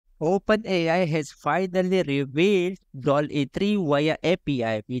OpenAI has finally revealed DALL-E3 via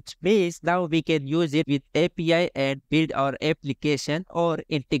API, which means now we can use it with API and build our application or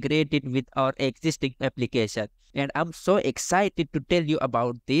integrate it with our existing application. And I'm so excited to tell you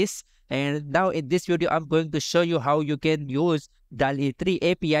about this. And now in this video, I'm going to show you how you can use DALL-E3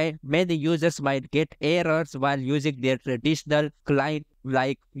 API. Many users might get errors while using their traditional client,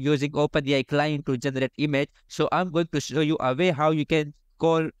 like using OpenAI client to generate image. So I'm going to show you a way how you can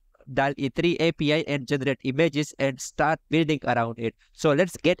call DALL-E3 API and generate images and start building around it. So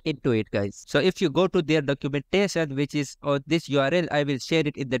let's get into it, guys. So if you go to their documentation, which is on this URL, I will share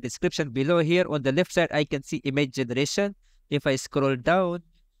it in the description below. Here on the left side, I can see image generation. If I scroll down,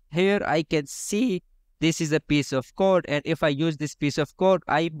 here I can see this is a piece of code, and if I use this piece of code,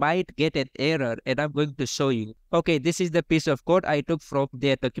 I might get an error, and I'm going to show you. Okay, this is the piece of code I took from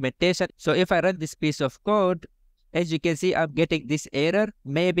their documentation. So if I run this piece of code, as you can see, I'm getting this error.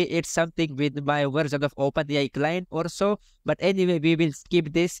 Maybe it's something with my version of OpenAI client or so. But anyway, we will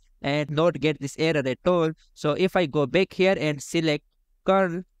skip this and not get this error at all. So if I go back here and select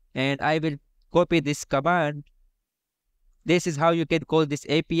curl, and I will copy this command. This is how you can call this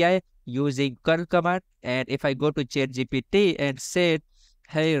API using curl command. And if I go to ChatGPT and say,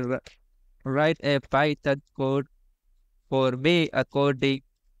 hey, write a Python code for me according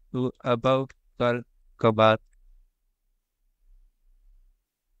to above curl command.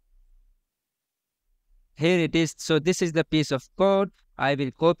 Here it is. So this is the piece of code. I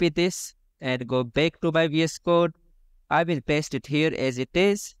will copy this and go back to my VS Code. I will paste it here as it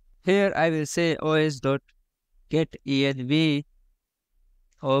is. Here I will say os.getEnv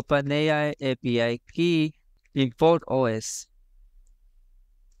OpenAI API key import OS.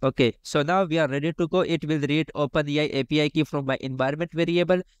 Okay, so now we are ready to go. It will read OpenAI API key from my environment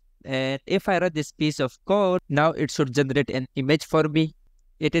variable. And if I run this piece of code, now it should generate an image for me.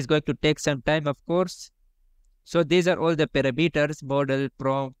 It is going to take some time, of course. So these are all the parameters, model,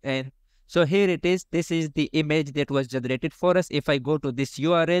 prompt, and so here it is. This is the image that was generated for us. If I go to this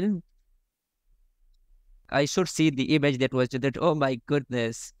URL, I should see the image that was generated. Oh my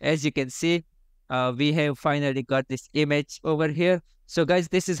goodness. As you can see, we have finally got this image over here. So guys,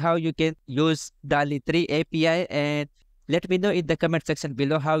 this is how you can use DALL-E3 API, and let me know in the comment section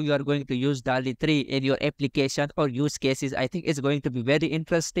below how you are going to use DALL-E3 in your application or use cases. I think it's going to be very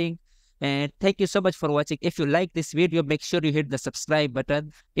interesting. And thank you so much for watching. If you like this video, make sure you hit the subscribe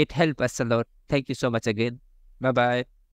button. It helps us a lot. Thank you so much again. Bye-bye.